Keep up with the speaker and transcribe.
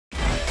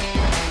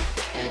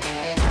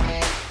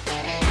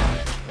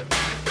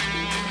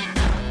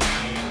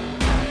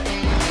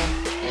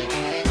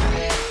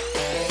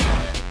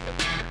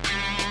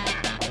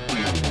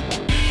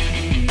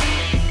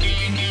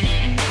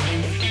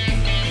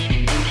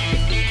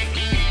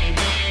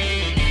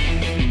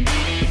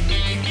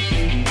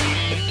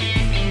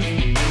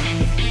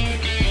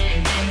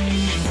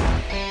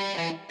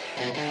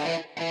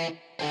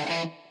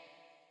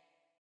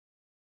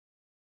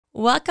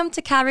Welcome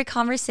to Calvary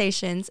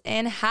Conversations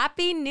and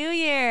Happy New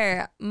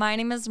Year! My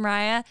name is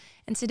Mariah,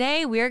 and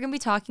today we are going to be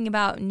talking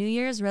about New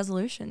Year's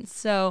resolutions.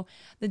 So,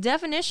 the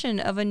definition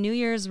of a New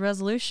Year's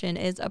resolution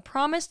is a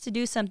promise to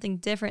do something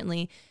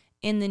differently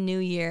in the new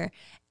year.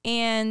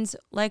 And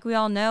like we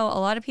all know, a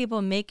lot of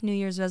people make New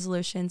Year's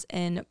resolutions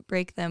and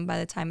break them by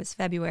the time it's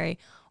February.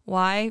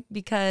 Why?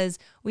 Because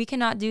we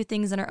cannot do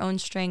things in our own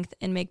strength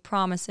and make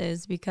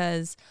promises,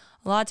 because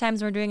a lot of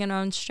times we're doing it in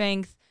our own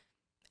strength,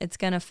 it's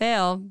going to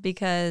fail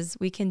because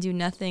we can do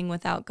nothing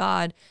without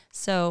God.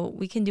 So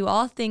we can do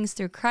all things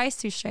through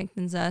Christ who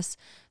strengthens us.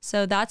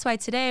 So that's why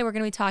today we're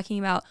going to be talking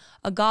about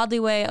a godly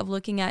way of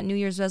looking at New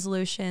Year's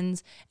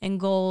resolutions and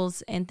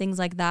goals and things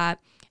like that,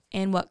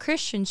 and what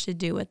Christians should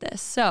do with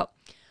this. So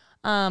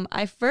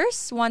I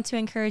first want to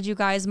encourage you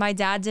guys. My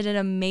dad did an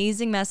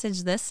amazing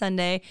message this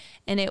Sunday,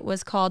 and it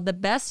was called The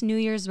Best New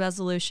Year's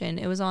Resolution.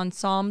 It was on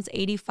Psalms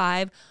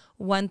 85,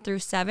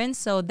 1-7.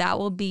 So that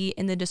will be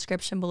in the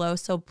description below.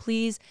 So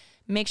please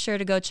make sure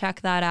to go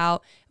check that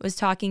out. It was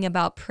talking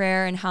about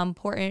prayer and how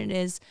important it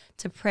is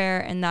to prayer,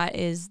 and that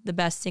is the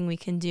best thing we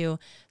can do.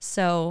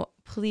 So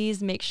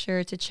please make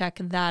sure to check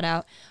that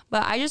out.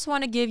 But I just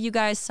want to give you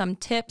guys some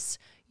tips.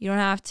 You don't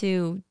have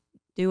to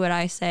do what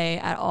I say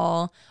at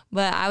all.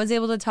 But I was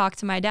able to talk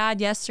to my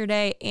dad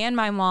yesterday and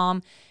my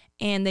mom,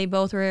 and they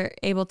both were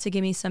able to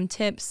give me some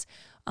tips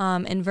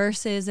and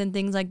verses and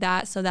things like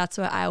that. So that's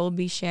what I will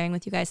be sharing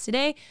with you guys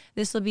today.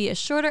 This will be a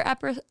shorter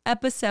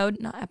episode.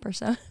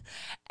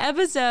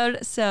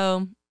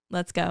 So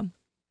let's go.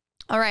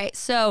 All right.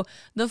 So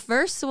the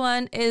first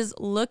one is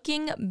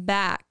looking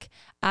back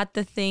at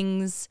the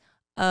things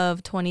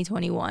of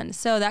 2021.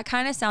 So that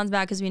kind of sounds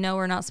bad because we know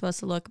we're not supposed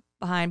to look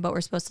behind, but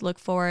we're supposed to look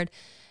forward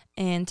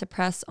and to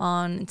press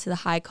on into the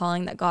high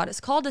calling that God has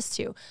called us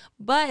to.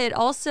 But it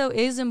also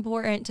is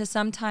important to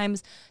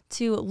sometimes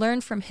to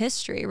learn from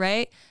history,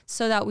 right?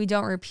 So that we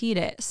don't repeat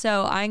it.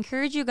 So I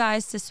encourage you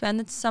guys to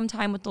spend some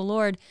time with the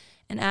Lord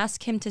and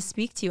ask Him to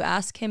speak to you.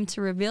 Ask Him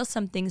to reveal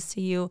some things to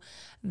you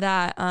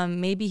that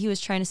maybe He was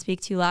trying to speak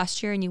to you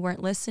last year and you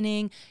weren't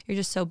listening. You're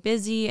just so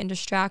busy and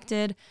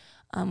distracted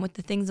with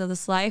the things of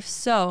this life.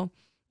 So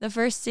the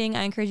first thing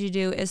I encourage you to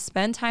do is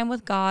spend time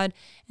with God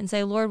and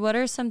say, Lord, what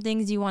are some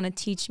things you want to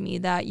teach me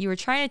that you were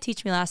trying to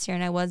teach me last year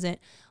and I wasn't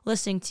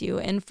listening to you?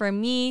 And for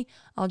me,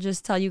 I'll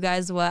just tell you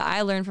guys what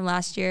I learned from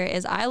last year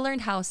is I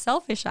learned how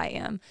selfish I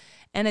am.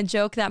 And a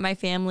joke that my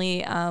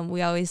family,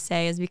 we always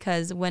say is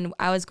because when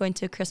I was going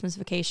to Christmas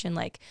vacation,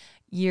 like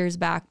years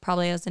back,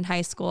 probably I was in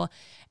high school,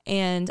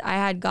 and I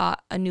had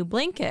got a new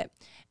blanket.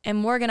 And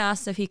Morgan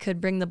asked if he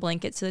could bring the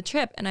blanket to the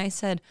trip. And I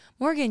said,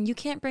 Morgan, you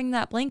can't bring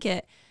that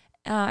blanket.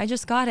 I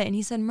just got it. And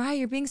he said, Mariah,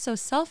 you're being so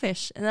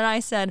selfish. And then I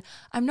said,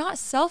 I'm not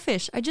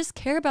selfish. I just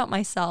care about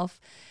myself.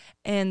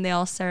 And they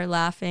all started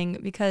laughing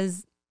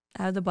because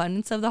out of the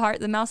abundance of the heart,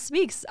 the mouth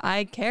speaks.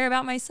 I care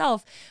about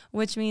myself,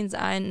 which means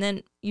and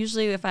then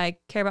usually if I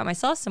care about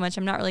myself so much,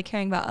 I'm not really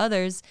caring about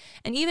others.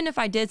 And even if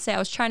I did say, I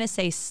was trying to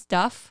say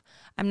stuff,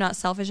 I'm not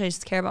selfish. I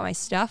just care about my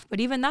stuff.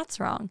 But even that's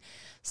wrong.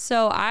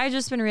 So I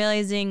just been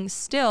realizing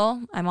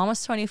still, I'm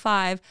almost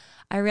 25.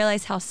 I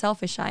realize how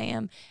selfish I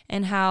am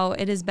and how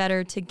it is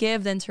better to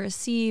give than to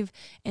receive.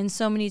 And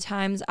so many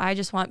times I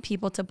just want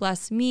people to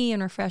bless me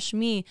and refresh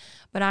me,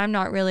 but I'm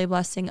not really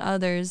blessing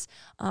others.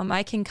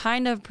 I can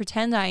kind of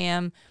pretend I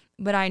am,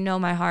 but I know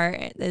my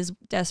heart is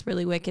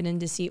desperately wicked and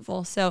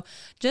deceitful. So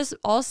just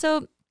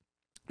also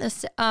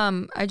this,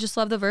 I just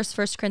love the verse,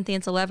 1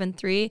 Corinthians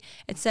 11:3.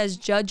 It says,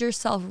 judge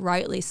yourself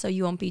rightly so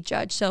you won't be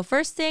judged. So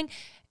first thing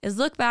is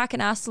look back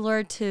and ask the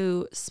Lord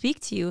to speak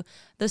to you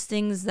those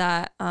things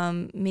that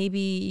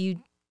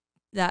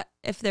that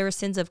if there were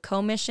sins of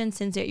commission,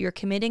 sins that you're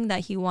committing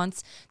that He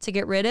wants to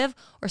get rid of,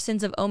 or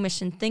sins of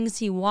omission, things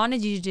He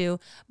wanted you to do,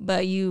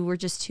 but you were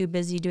just too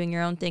busy doing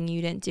your own thing,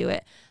 you didn't do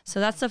it. So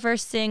that's the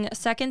first thing.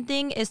 Second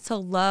thing is to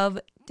love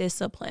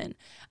discipline.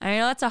 I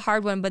know that's a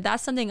hard one, but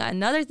that's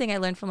another thing I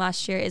learned from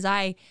last year is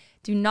I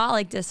do not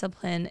like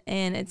discipline.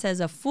 And it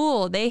says a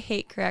fool, they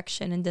hate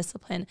correction and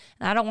discipline.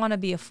 And I don't want to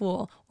be a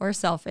fool or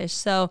selfish.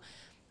 So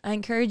I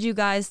encourage you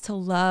guys to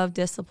love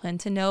discipline,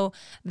 to know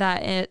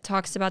that it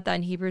talks about that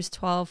in Hebrews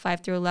 12,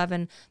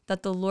 5-11,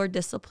 that the Lord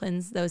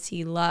disciplines those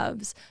He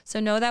loves.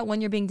 So know that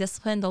when you're being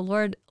disciplined, the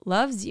Lord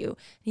loves you.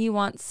 He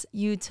wants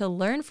you to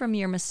learn from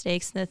your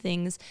mistakes and the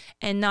things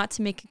and not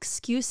to make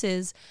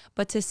excuses,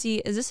 but to see,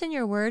 is this in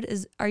your word?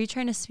 Are you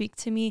trying to speak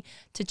to me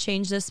to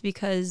change this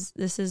because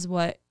this is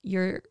what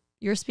you're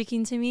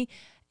speaking to me?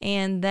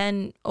 And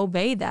then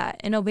obey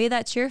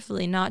that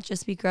cheerfully, not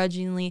just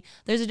begrudgingly.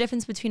 There's a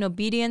difference between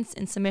obedience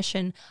and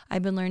submission.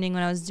 I've been learning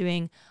when I was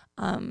doing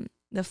the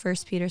 1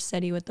 Peter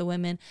study with the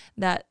women,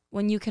 that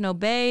when you can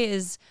obey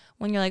is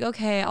when you're like,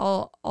 okay,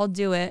 I'll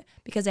do it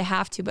because I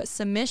have to. But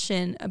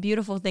submission, a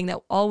beautiful thing that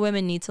all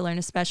women need to learn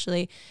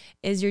especially,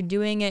 is you're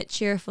doing it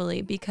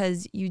cheerfully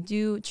because you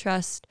do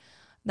trust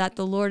that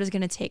the Lord is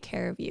going to take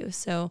care of you.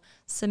 So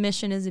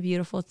submission is a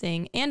beautiful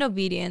thing. And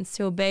obedience,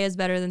 to obey is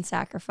better than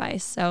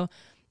sacrifice. So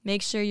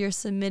make sure you're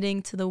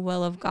submitting to the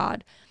will of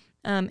God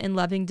in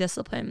loving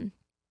discipline.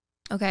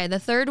 Okay, the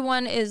third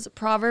one is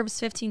Proverbs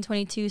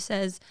 15:22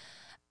 says,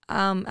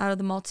 out of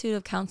the multitude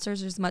of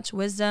counselors, there's much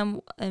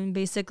wisdom. And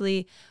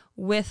basically,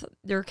 with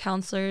your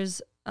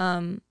counselors,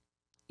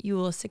 you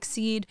will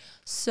succeed.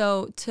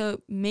 So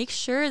to make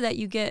sure that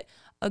you get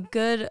a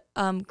good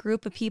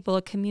group of people,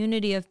 a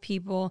community of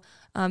people,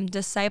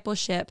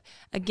 discipleship.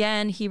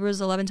 Again, Hebrews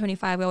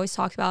 11:25, we always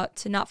talk about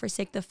to not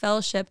forsake the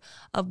fellowship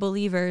of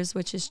believers,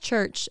 which is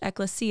church,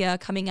 ecclesia,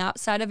 coming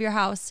outside of your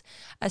house,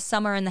 as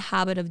some are in the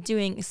habit of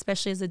doing,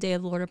 especially as the day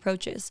of the Lord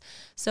approaches.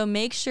 So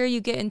make sure you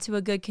get into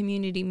a good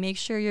community. Make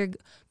sure you're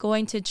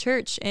going to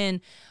church.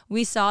 And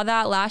we saw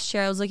that last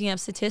year. I was looking up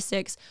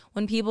statistics.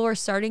 When people were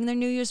starting their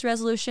New Year's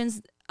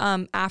resolutions,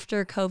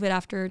 after COVID,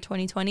 after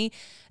 2020,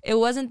 it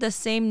wasn't the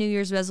same New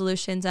Year's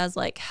resolutions as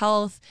like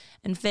health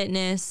and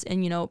fitness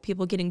and,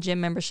 people getting gym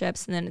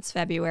memberships, and then it's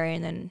February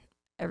and then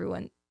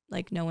everyone,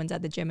 like, no one's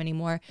at the gym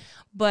anymore.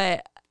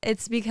 But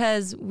it's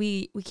because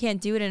we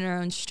can't do it in our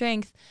own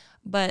strength.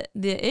 But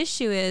the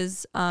issue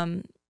is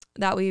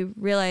that we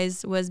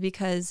realized was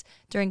because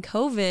during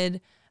COVID,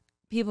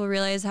 people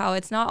realized how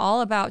it's not all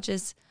about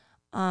just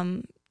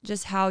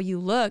how you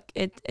look.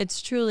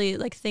 It's truly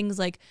like things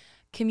like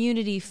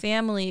community,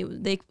 family.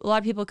 A lot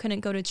of people couldn't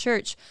go to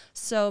church,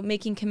 so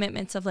making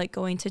commitments of like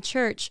going to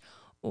church,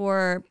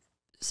 or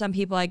some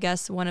people, I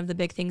guess one of the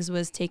big things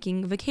was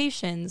taking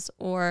vacations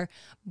or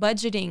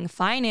budgeting,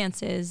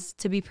 finances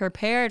to be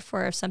prepared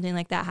for if something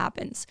like that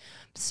happens.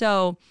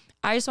 So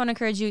I just want to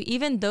encourage you,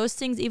 even those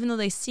things, even though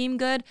they seem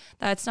good,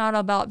 that it's not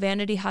about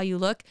vanity, how you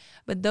look,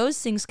 but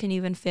those things can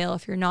even fail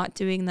if you're not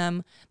doing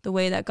them the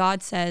way that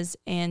God says,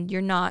 and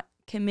you're not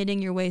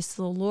committing your ways to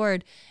the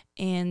Lord.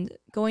 And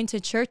going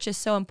to church is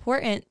so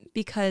important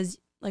because,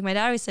 like my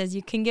dad always says,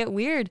 you can get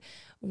weird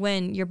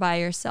when you're by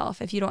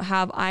yourself. If you don't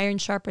have iron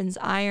sharpens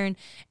iron,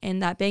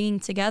 and that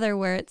banging together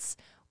where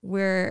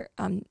we're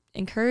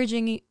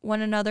encouraging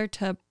one another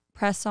to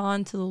press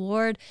on to the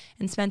Lord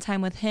and spend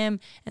time with Him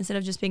instead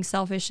of just being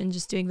selfish and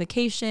just doing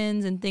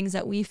vacations and things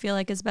that we feel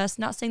like is best.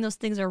 Not saying those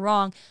things are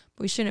wrong,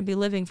 but we shouldn't be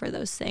living for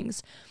those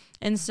things.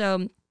 And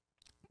so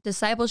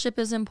discipleship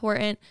is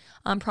important.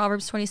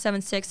 Proverbs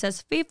 27:6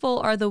 says, faithful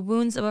are the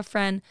wounds of a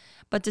friend,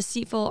 but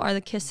deceitful are the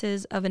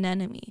kisses of an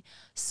enemy.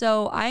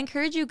 So I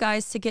encourage you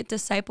guys to get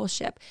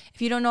discipleship.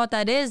 If you don't know what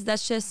that is,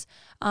 that's just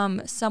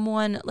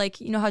someone, like,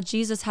 how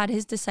Jesus had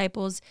his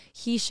disciples.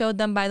 He showed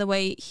them by the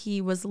way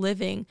he was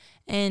living,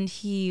 and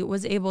he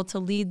was able to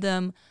lead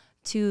them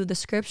to the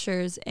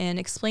scriptures and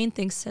explain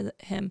things to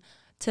him,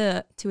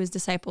 to his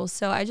disciples.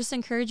 So I just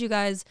encourage you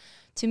guys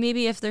to,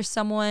 maybe if there's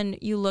someone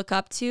you look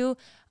up to,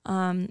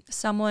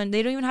 someone,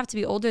 they don't even have to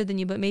be older than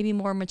you, but maybe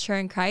more mature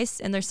in Christ,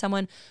 and there's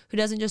someone who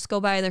doesn't just go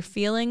by their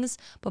feelings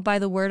but by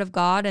the word of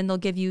God, and they'll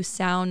give you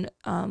sound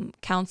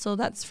counsel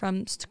that's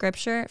from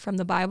scripture, from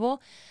the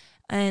Bible.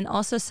 And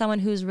also someone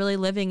who's really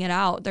living it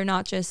out. They're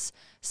not just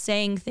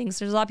saying things.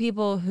 There's a lot of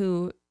people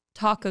who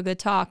talk a good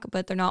talk,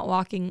 but they're not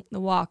walking the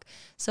walk.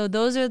 So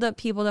those are the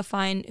people to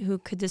find who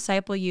could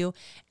disciple you.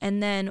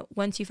 And then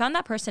once you found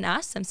that person,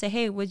 ask them, say,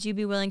 hey, would you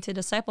be willing to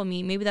disciple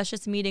me? Maybe that's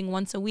just meeting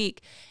once a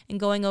week and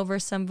going over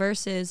some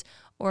verses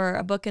or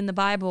a book in the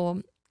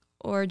Bible,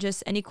 or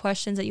just any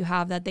questions that you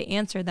have that they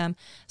answer them.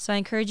 So I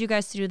encourage you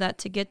guys to do that,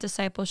 to get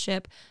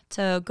discipleship,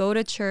 to go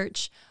to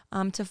church,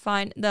 to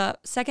find the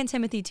 2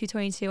 Timothy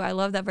 2:22. I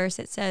love that verse.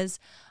 It says,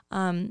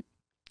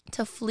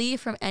 to flee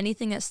from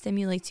anything that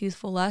stimulates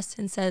youthful lust,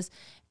 and says,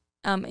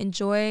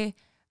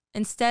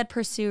 instead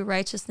pursue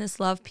righteousness,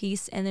 love,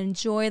 peace, and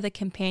enjoy the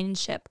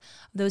companionship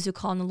of those who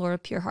call on the Lord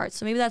with pure hearts.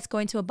 So maybe that's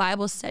going to a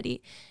Bible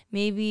study.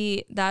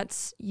 Maybe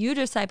that's you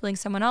discipling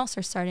someone else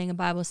or starting a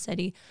Bible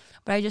study.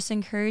 But I just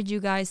encourage you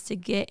guys to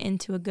get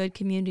into a good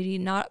community,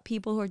 not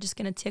people who are just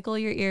going to tickle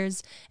your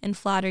ears and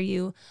flatter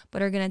you,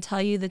 but are going to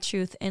tell you the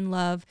truth in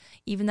love,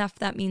 even if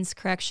that means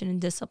correction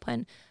and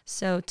discipline.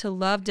 So to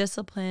love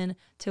discipline,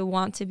 to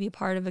want to be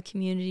part of a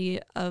community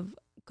of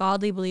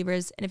godly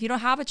believers. And if you don't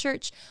have a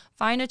church,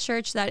 find a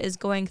church that is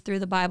going through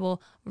the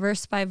Bible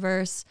verse by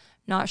verse,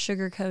 not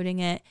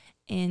sugarcoating it,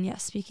 and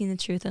speaking the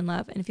truth in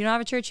love. And if you don't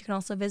have a church, you can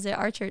also visit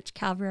our church,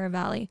 Calvary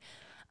Valley.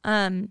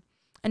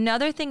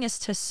 Another thing is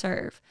to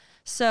serve.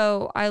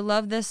 So I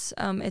love this.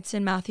 It's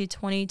in Matthew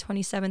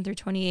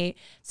 20:27-28. It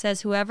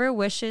says, whoever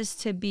wishes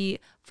to be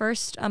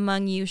first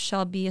among you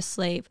shall be a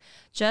slave,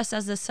 just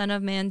as the Son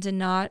of Man did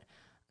not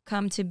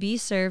come to be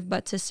served,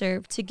 but to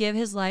serve, to give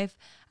his life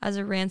as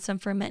a ransom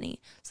for many.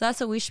 So that's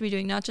what we should be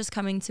doing, not just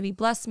coming to be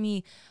bless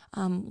me,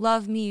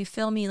 love me,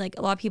 fill me. Like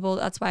a lot of people,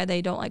 that's why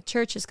they don't like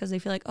churches, because they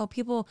feel like, oh,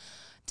 people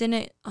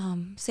didn't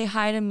say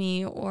hi to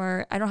me,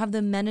 or I don't have the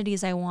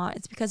amenities I want.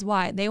 It's because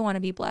why? They want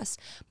to be blessed.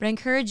 But I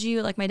encourage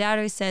you, like my dad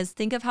always says,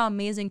 think of how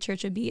amazing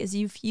church would be is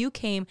if you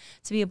came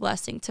to be a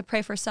blessing, to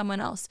pray for someone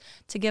else,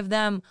 to give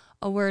them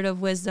a word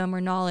of wisdom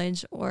or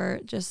knowledge, or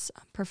just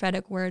a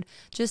prophetic word,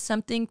 just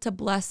something to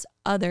bless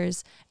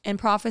others. And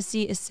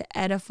prophecy is to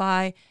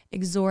edify,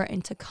 exhort,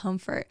 and to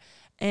comfort.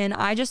 And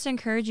I just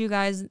encourage you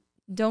guys,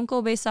 don't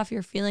go based off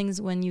your feelings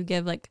when you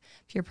give, like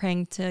if you're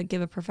praying to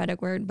give a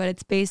prophetic word, but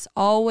it's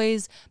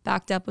always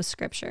backed up with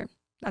scripture.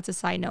 That's a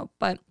side note.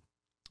 But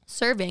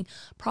serving.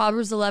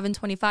 Proverbs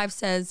 11:25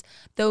 says,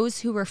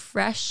 those who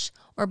refresh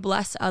or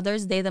bless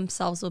others, they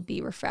themselves will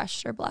be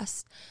refreshed or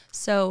blessed.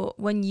 So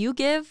when you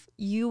give,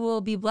 you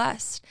will be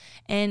blessed.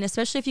 And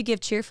especially if you give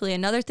cheerfully.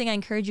 Another thing I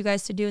encourage you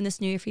guys to do in this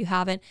new year, if you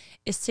haven't,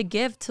 is to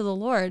give to the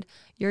Lord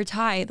your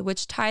tithe,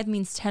 which tithe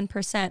means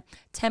 10%,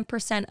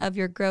 10% of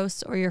your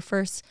gross or your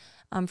first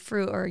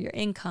fruit or your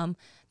income,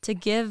 to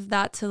give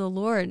that to the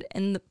Lord.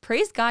 And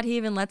praise God, he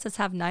even lets us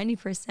have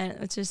 90%,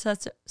 which is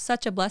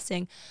such a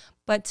blessing.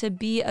 But to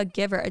be a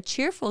giver, a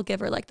cheerful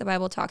giver, like the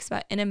Bible talks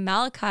about. And in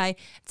Malachi, it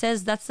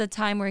says that's the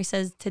time where he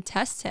says to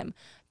test him,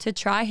 to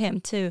try him,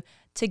 to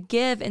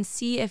give and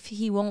see if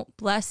he won't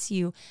bless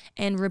you,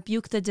 and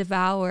rebuke the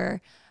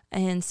devourer.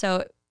 And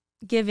so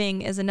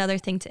giving is another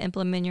thing to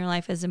implement in your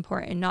life is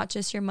important, not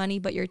just your money,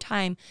 but your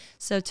time.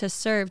 So to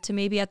serve, to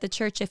maybe at the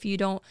church, if you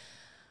don't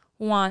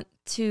want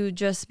to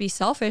just be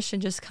selfish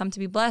and just come to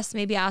be blessed,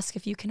 maybe ask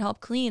if you can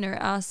help clean, or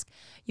ask,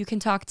 you can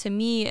talk to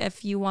me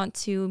if you want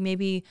to,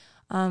 maybe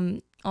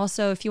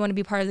also if you want to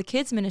be part of the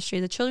kids ministry,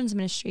 the children's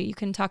ministry, you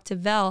can talk to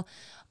Vel.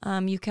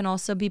 You can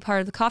also be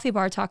part of the coffee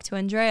bar, talk to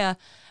Andrea,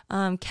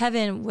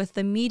 Kevin with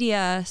the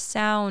media,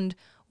 sound,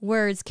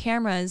 words,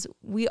 cameras.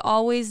 We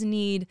always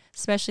need,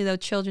 especially though,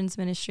 children's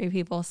ministry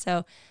people.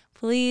 So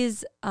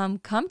please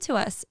come to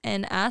us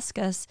and ask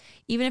us,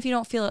 even if you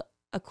don't feel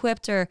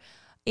equipped or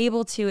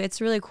able to.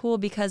 It's really cool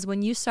because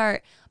when you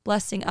start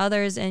blessing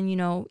others, and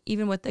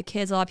even with the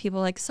kids, a lot of people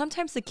are like,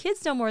 sometimes the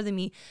kids know more than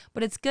me,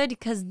 but it's good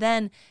because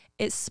then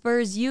it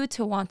spurs you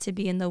to want to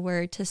be in the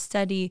Word, to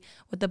study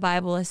what the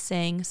Bible is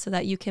saying, so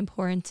that you can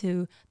pour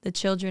into the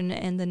children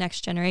and the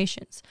next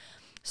generations.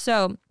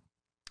 So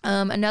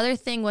another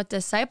thing with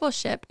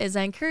discipleship is,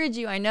 I encourage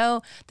you, I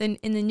know that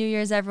in the New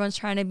Year's, everyone's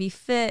trying to be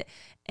fit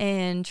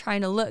and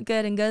trying to look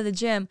good and go to the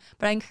gym,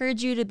 but I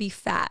encourage you to be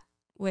fat,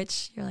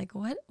 which you're like,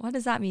 what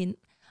does that mean?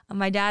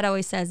 My dad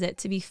always says it,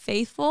 to be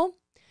faithful,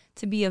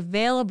 to be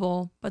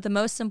available, but the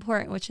most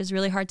important, which is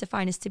really hard to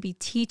find, is to be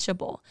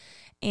teachable.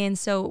 And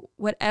so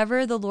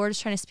whatever the Lord is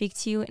trying to speak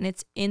to you, and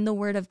it's in the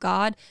Word of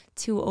God,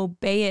 to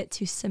obey it,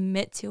 to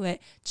submit to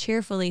it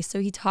cheerfully. So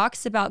he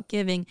talks about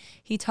giving.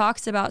 He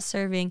talks about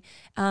serving.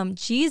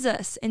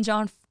 Jesus in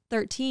John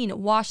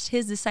 13 washed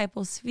his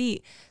disciples'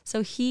 feet.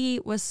 So he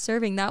was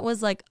serving. That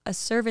was like a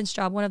servant's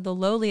job, one of the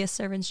lowliest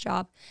servant's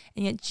job.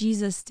 And yet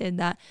Jesus did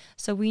that.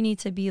 So we need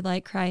to be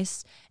like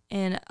Christ,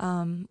 and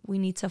we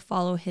need to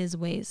follow his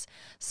ways.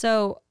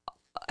 So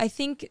I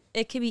think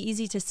it can be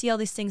easy to see all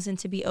these things and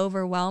to be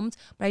overwhelmed,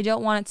 but I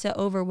don't want it to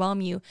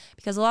overwhelm you,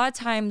 because a lot of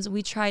times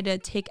we try to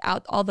take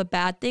out all the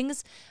bad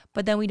things,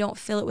 but then we don't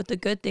fill it with the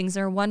good things.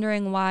 They're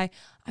wondering why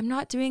I'm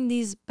not doing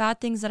these bad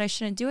things that I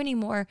shouldn't do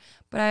anymore,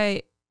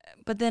 but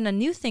then a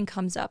new thing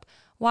comes up.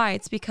 Why?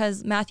 It's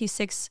because Matthew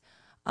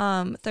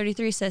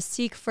 6:33 says,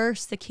 seek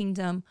first the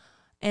kingdom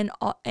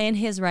and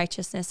his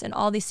righteousness, and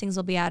all these things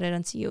will be added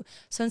unto you.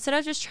 So instead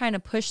of just trying to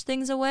push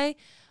things away,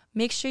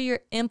 make sure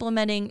you're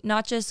implementing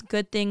not just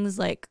good things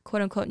like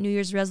quote unquote New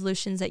Year's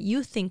resolutions that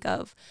you think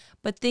of,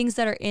 but things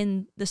that are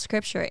in the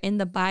scripture, in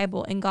the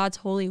Bible, in God's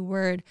holy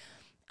word.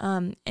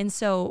 And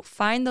so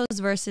find those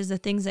verses, the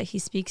things that he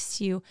speaks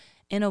to you,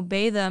 and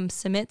obey them,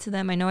 submit to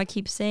them. I know I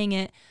keep saying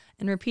it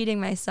and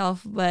repeating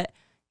myself, but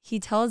he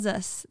tells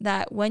us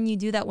that when you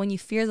do that, when you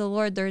fear the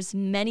Lord, there's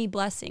many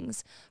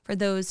blessings for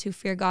those who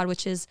fear God,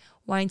 which is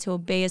wanting to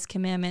obey his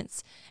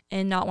commandments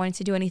and not wanting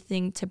to do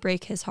anything to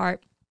break his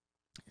heart.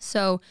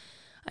 So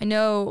I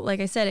know,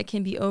 like I said, it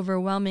can be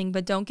overwhelming,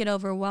 but don't get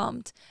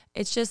overwhelmed.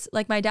 It's just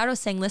like my dad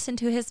was saying, listen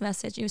to his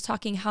message. He was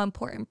talking how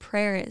important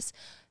prayer is,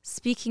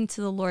 speaking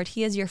to the Lord.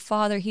 He is your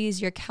father. He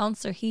is your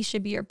counselor. He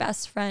should be your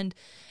best friend,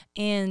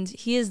 and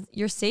he is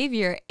your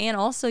savior and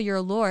also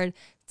your Lord.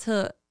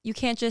 You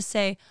can't just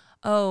say,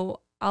 oh,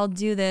 I'll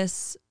do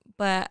this,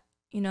 but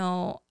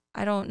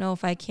I don't know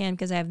if I can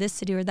because I have this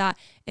to do or that.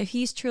 If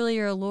he's truly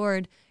your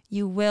Lord,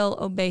 you will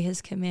obey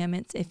his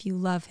commandments if you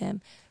love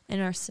him and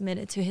are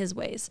submitted to his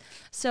ways.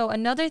 So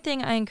another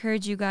thing I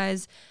encourage you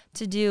guys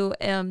to do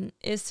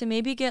is to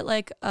maybe get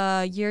like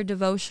a year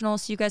devotional.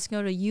 So you guys can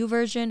go to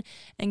YouVersion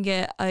and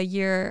get a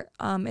year,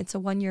 it's a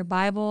 1-year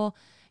Bible.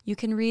 You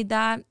can read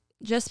that.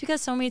 Just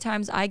because so many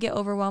times I get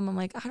overwhelmed, I'm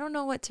like, I don't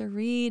know what to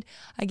read.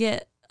 I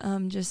get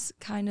just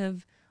kind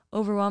of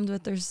overwhelmed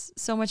with there's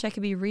so much I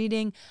could be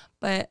reading,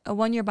 but a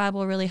 1-year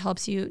Bible really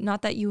helps you.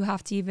 Not that you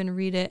have to even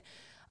read it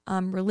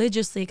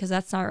religiously, because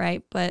that's not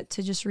right, but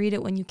to just read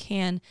it when you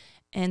can.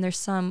 And there's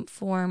some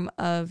form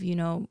of,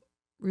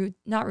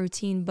 not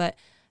routine, but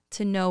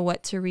to know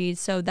what to read.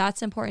 So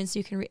that's important. So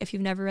you can, if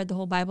you've never read the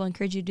whole Bible, I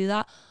encourage you to do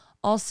that.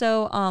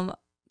 Also,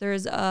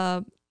 there's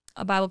a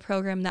Bible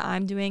program that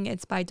I'm doing.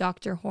 It's by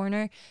Dr.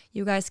 Horner.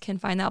 You guys can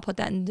find that. I'll put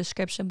that in the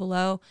description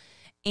below.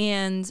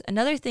 And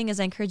another thing is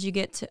I encourage you to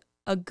get to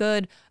a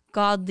good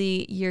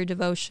godly year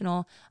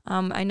devotional.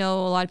 I know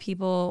a lot of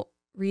people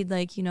read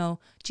like,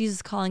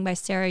 Jesus Calling by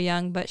Sarah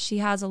Young, but she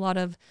has a lot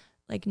of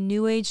like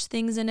new age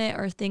things in it,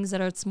 or things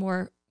that are, it's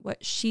more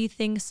what she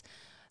thinks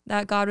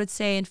that God would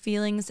say and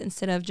feelings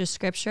instead of just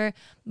scripture.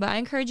 But I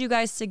encourage you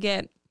guys to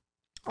get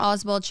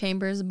Oswald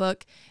Chambers'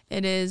 book.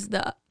 It is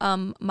the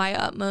My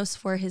Utmost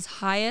for His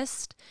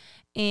Highest.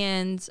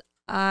 And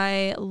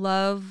I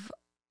love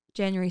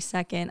January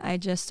 2nd. I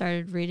just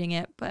started reading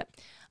it, but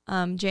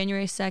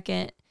January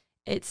 2nd,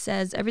 it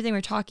says everything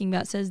we're talking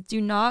about. It says,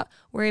 do not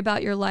worry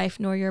about your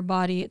life nor your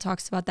body. It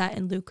talks about that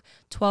in Luke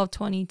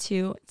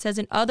 12:22. It says,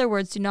 in other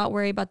words, do not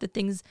worry about the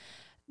things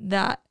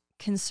that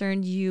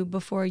concerned you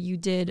before you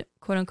did,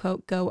 quote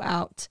unquote, go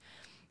out.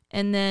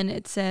 And then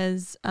it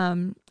says,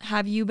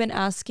 have you been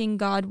asking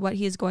God what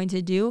he is going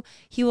to do?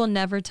 He will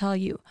never tell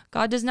you.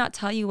 God does not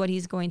tell you what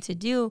he's going to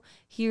do.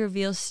 He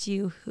reveals to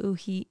you who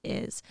he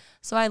is.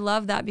 So I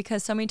love that,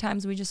 because so many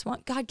times we just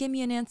want, God, give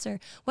me an answer.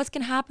 What's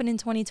going to happen in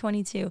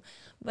 2022?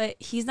 But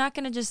he's not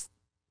going to just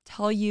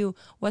tell you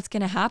what's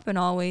going to happen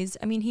always.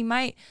 I mean, he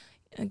might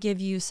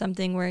give you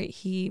something where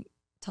he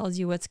tells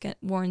you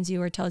warns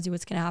you or tells you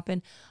what's going to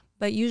happen.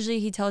 But usually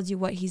he tells you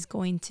what he's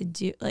going to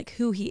do, like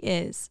who he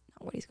is.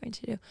 What he's going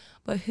to do,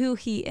 but who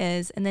he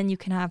is, and then you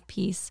can have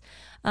peace.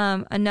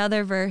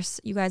 Another verse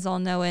you guys all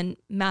know in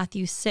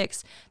Matthew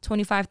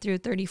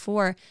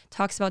 6:25-34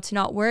 talks about to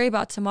not worry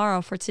about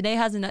tomorrow, for today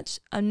has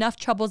enough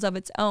troubles of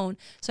its own.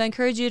 So I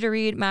encourage you to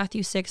read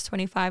Matthew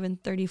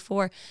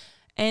 6:25-34.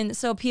 And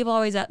so people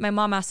always, my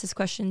mom asked this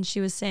question.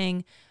 She was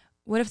saying,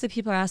 what if the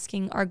people are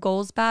asking, are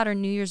goals bad or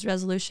New Year's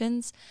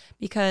resolutions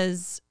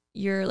because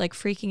you're like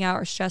freaking out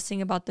or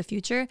stressing about the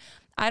future?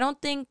 I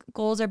don't think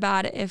goals are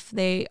bad if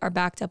they are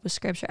backed up with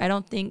scripture. I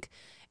don't think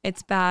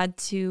it's bad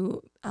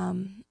to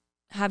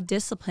have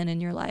discipline in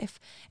your life.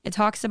 It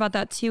talks about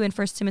that too in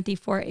 1 Timothy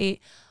 4:8.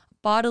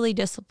 Bodily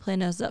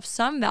discipline is of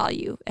some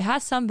value. It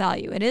has some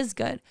value. It is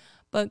good.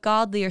 But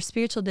godly or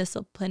spiritual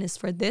discipline is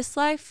for this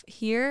life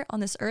here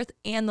on this earth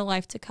and the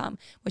life to come,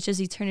 which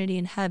is eternity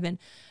in heaven.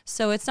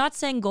 So it's not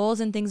saying goals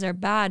and things are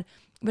bad,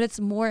 but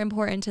it's more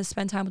important to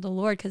spend time with the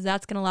Lord, because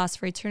that's going to last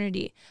for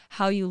eternity.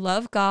 How you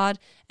love God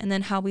and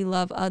then how we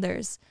love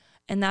others.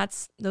 And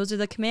those are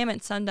the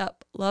commandments summed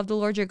up. Love the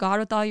Lord your God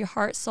with all your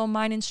heart, soul,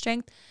 mind, and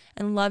strength,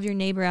 and love your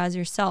neighbor as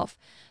yourself.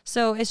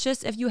 So it's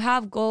just, if you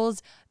have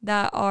goals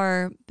that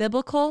are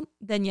biblical,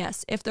 then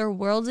yes. If they're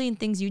worldly and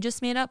things you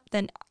just made up,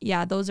 then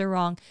yeah, those are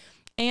wrong.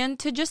 And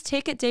to just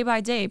take it day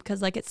by day,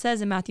 because like it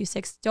says in Matthew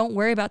 6, don't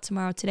worry about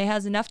tomorrow. Today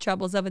has enough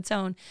troubles of its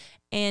own.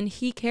 And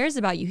he cares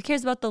about you. He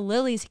cares about the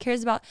lilies. He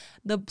cares about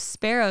the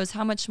sparrows.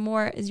 How much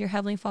more is your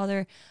Heavenly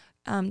Father,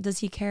 does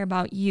he care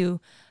about you?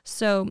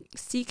 So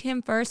seek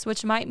him first,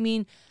 which might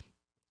mean,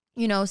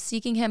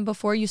 seeking him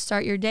before you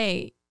start your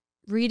day,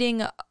 reading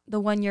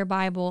the 1-year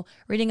Bible,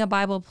 reading a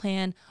Bible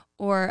plan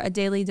or a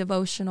daily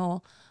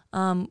devotional,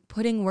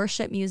 putting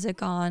worship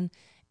music on,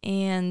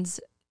 and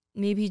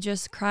maybe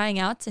just crying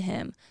out to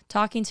him,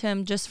 talking to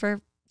him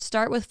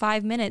start with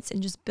 5 minutes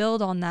and just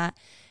build on that.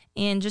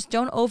 And just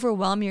don't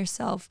overwhelm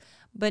yourself,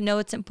 but know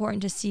it's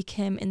important to seek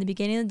him in the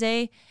beginning of the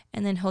day,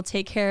 and then he'll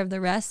take care of the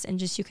rest. And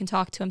just, you can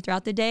talk to him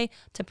throughout the day,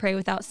 to pray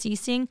without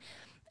ceasing.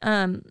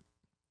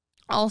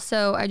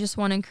 Also, I just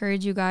want to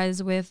encourage you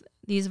guys with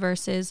these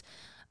verses.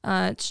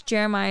 It's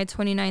Jeremiah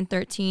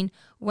 29:13.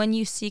 When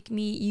you seek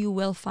me, you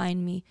will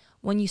find me.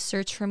 When you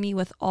search for me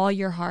with all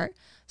your heart.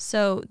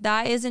 So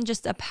that isn't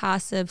just a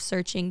passive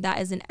searching. That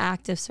is an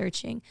active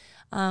searching.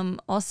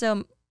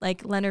 Also,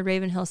 like Leonard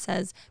Ravenhill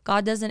says,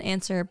 God doesn't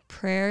answer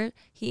prayer.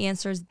 He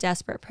answers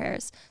desperate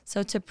prayers.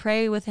 So to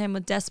pray with him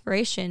with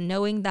desperation,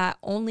 knowing that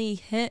only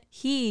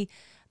he,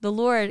 the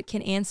Lord,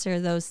 can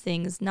answer those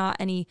things, not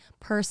any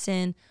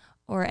person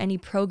or any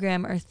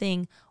program or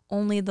thing.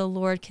 Only the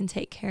Lord can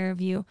take care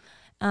of you.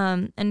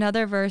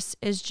 Another verse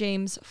is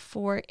James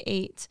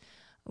 4:8,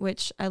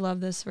 which I love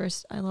this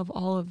verse. I love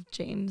all of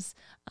James.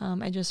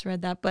 I just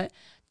read that, but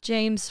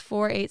James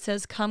 4:8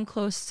 says, come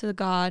close to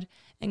God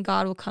and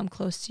God will come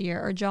close to you,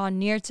 or draw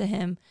near to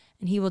him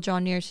and he will draw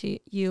near to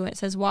you. It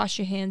says, wash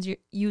your hands,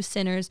 you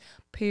sinners,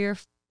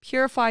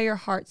 purify your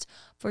hearts,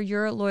 for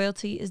your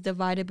loyalty is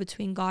divided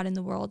between God and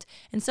the world.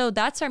 And so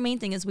that's our main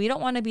thing, is we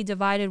don't want to be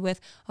divided with,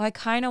 I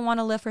kind of want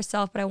to live for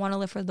self, but I want to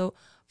live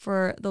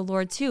for the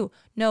Lord too.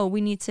 No,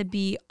 we need to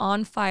be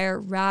on fire,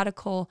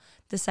 radical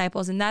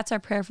disciples. And that's our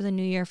prayer for the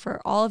new year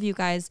for all of you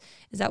guys,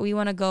 is that we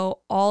want to go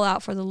all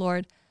out for the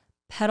Lord.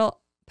 Pedal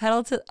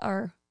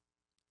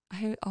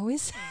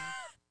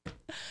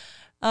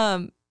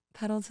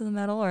to the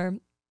metal, or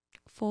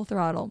full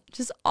throttle,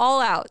 just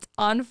all out,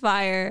 on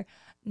fire,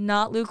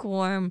 not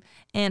lukewarm.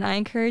 And I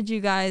encourage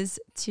you guys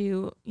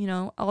to,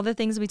 all the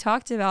things we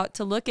talked about,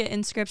 to look at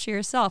in scripture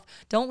yourself.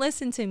 Don't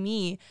listen to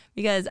me,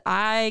 because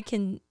I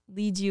can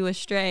lead you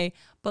astray,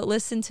 but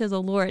listen to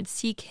the Lord,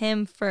 seek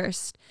him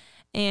first.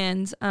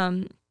 And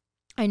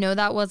I know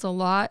that was a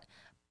lot,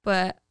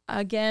 but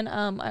again,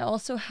 I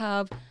also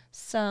have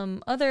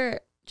some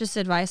other just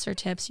advice or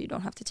tips. You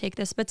don't have to take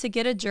this, but to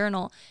get a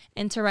journal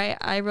and to write.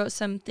 I wrote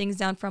some things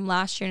down from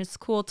last year, and it's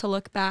cool to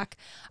look back.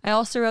 I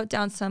also wrote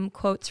down some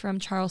quotes from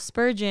Charles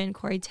Spurgeon,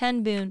 Corrie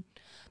ten Boom,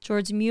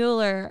 George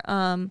Mueller,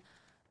 and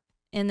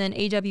then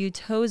A.W.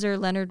 Tozer,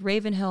 Leonard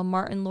Ravenhill,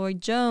 Martin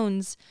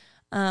Lloyd-Jones.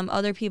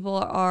 Other people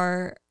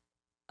are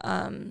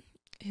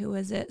who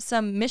is it?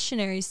 Some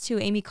missionaries too,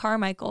 Amy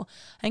Carmichael.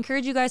 I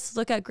encourage you guys to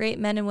look at great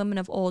men and women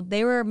of old.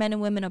 They were men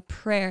and women of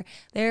prayer.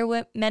 They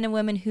were men and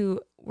women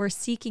who were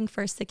seeking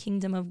first the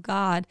kingdom of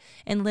God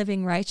and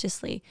living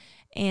righteously.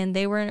 And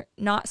they were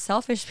not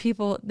selfish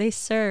people. They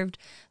served.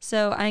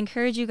 So I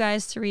encourage you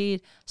guys to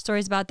read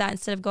stories about that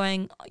instead of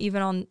going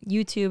even on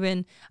YouTube.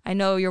 And I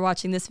know you're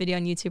watching this video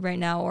on YouTube right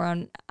now or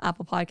on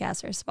Apple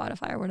Podcasts or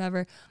Spotify or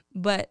whatever.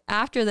 But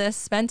after this,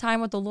 spend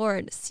time with the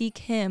Lord. Seek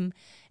Him.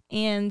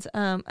 And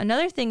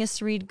another thing is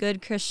to read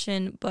good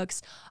Christian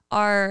books.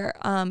 Our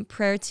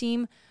prayer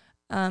team,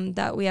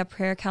 that we have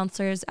prayer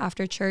counselors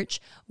after church,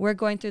 we're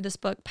going through this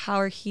book,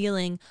 Power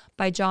Healing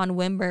by John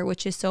Wimber,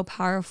 which is so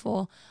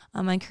powerful.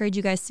 I encourage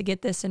you guys to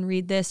get this and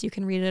read this. You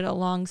can read it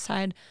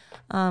alongside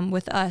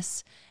with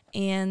us.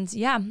 And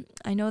yeah,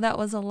 I know that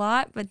was a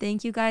lot, but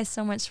thank you guys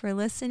so much for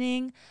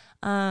listening.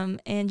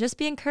 And just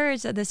be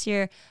encouraged that this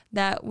year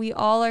that we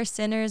all are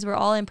sinners. We're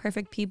all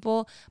imperfect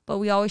people, but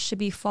we always should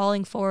be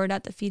falling forward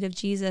at the feet of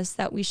Jesus,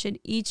 that we should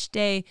each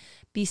day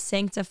be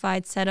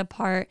sanctified, set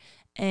apart,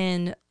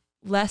 and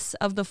less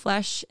of the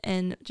flesh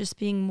and just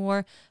being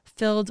more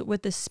filled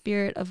with the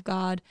Spirit of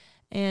God.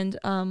 And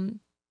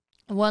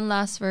one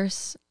last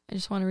verse, I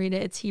just want to read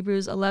it. It's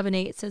Hebrews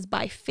 11:8. It says,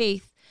 by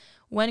faith,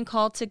 when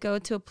called to go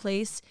to a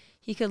place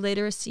he could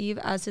later receive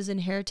as his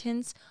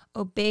inheritance,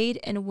 obeyed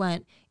and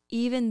went,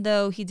 even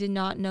though he did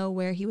not know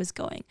where he was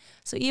going.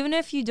 So even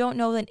if you don't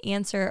know the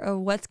answer or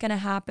what's going to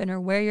happen or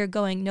where you're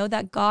going, know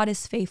that God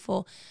is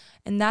faithful.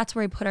 And that's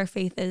where we put our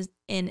faith is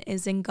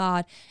in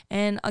God.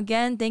 And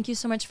again, thank you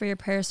so much for your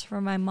prayers for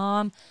my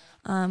mom.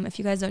 If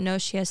you guys don't know,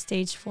 she has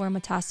stage 4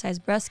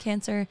 metastasized breast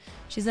cancer.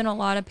 She's in a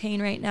lot of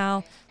pain right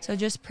now. So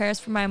just prayers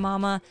for my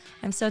mama.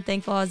 I'm so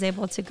thankful I was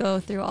able to go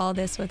through all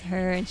this with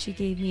her, and she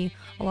gave me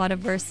a lot of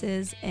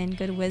verses and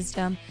good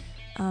wisdom.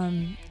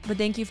 But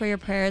thank you for your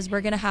prayers.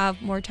 We're going to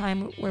have more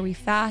time where we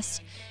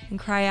fast and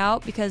cry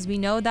out, because we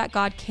know that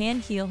God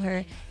can heal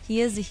her. He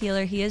is the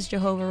healer. He is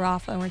Jehovah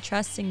Rapha, and we're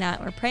trusting that.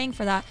 We're praying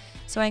for that.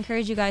 So I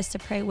encourage you guys to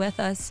pray with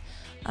us.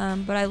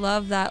 But I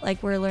love that,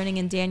 like we're learning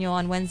in Daniel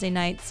on Wednesday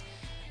nights,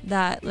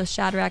 that the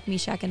Shadrach,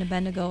 Meshach, and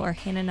Abednego are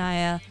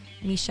Hananiah,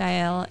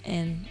 Mishael,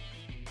 and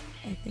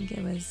I think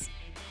it was,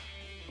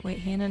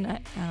 Hananiah,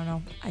 I don't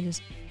know. I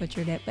just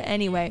butchered it. But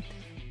anyway,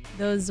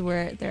 those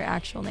were their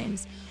actual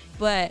names.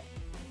 But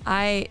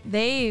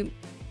they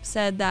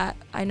said that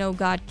I know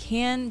God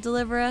can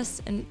deliver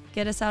us and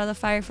get us out of the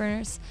fire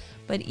furnace,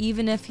 but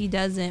even if he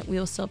doesn't, we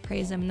will still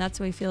praise him. And that's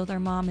what we feel with our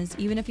mom, is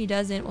even if he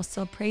doesn't, we'll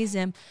still praise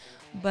him.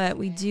 But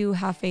we do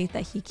have faith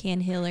that he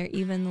can heal her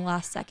even in the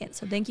last second.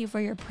 So thank you for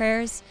your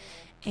prayers.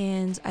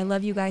 And I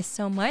love you guys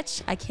so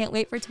much. I can't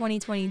wait for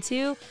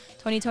 2022.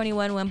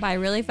 2021 went by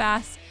really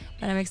fast,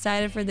 but I'm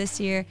excited for this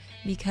year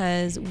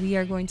because we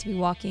are going to be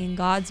walking in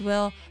God's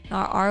will,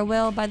 not our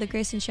will, by the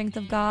grace and strength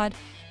of God.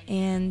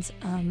 And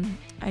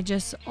I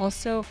just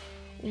also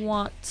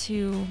want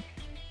to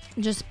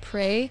just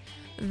pray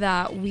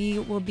that we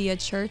will be a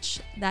church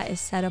that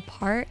is set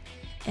apart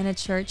and a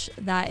church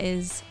that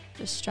is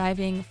just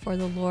striving for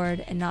the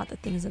Lord and not the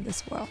things of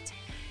this world.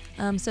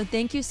 So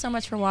thank you so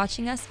much for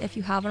watching us. If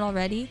you haven't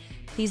already,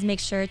 please make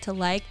sure to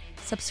like,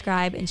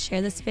 subscribe, and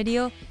share this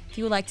video. If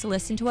you would like to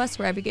listen to us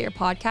wherever you get your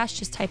podcast,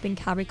 just type in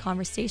Calvary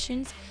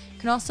Conversations. You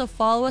can also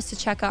follow us to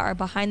check out our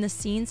behind the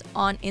scenes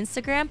on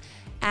Instagram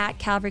at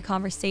Calvary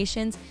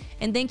Conversations.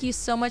 And thank you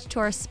so much to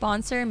our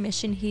sponsor,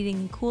 Mission Heating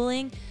and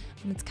Cooling.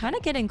 It's kind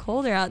of getting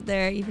colder out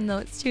there, even though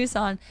it's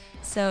Tucson.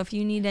 So if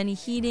you need any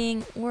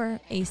heating or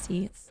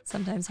AC, it's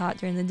sometimes hot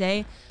during the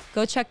day,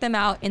 go check them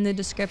out in the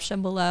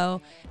description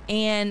below.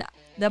 And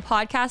the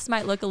podcast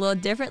might look a little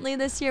differently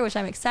this year, which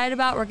I'm excited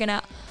about. We're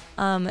going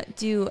to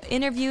do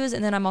interviews,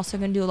 and then I'm also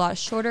going to do a lot of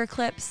shorter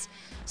clips.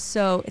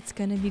 So it's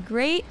going to be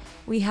great.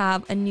 We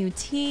have a new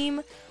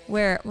team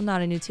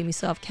not a new team, we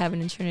still have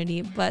Kevin and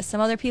Trinity, but some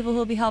other people who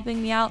will be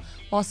helping me out.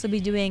 We'll also be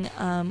doing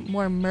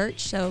more merch,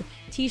 so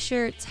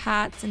t-shirts,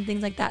 hats, and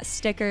things like that,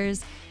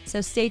 stickers.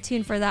 So stay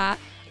tuned for that.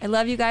 I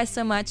love you guys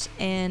so much,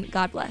 and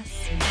God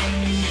bless.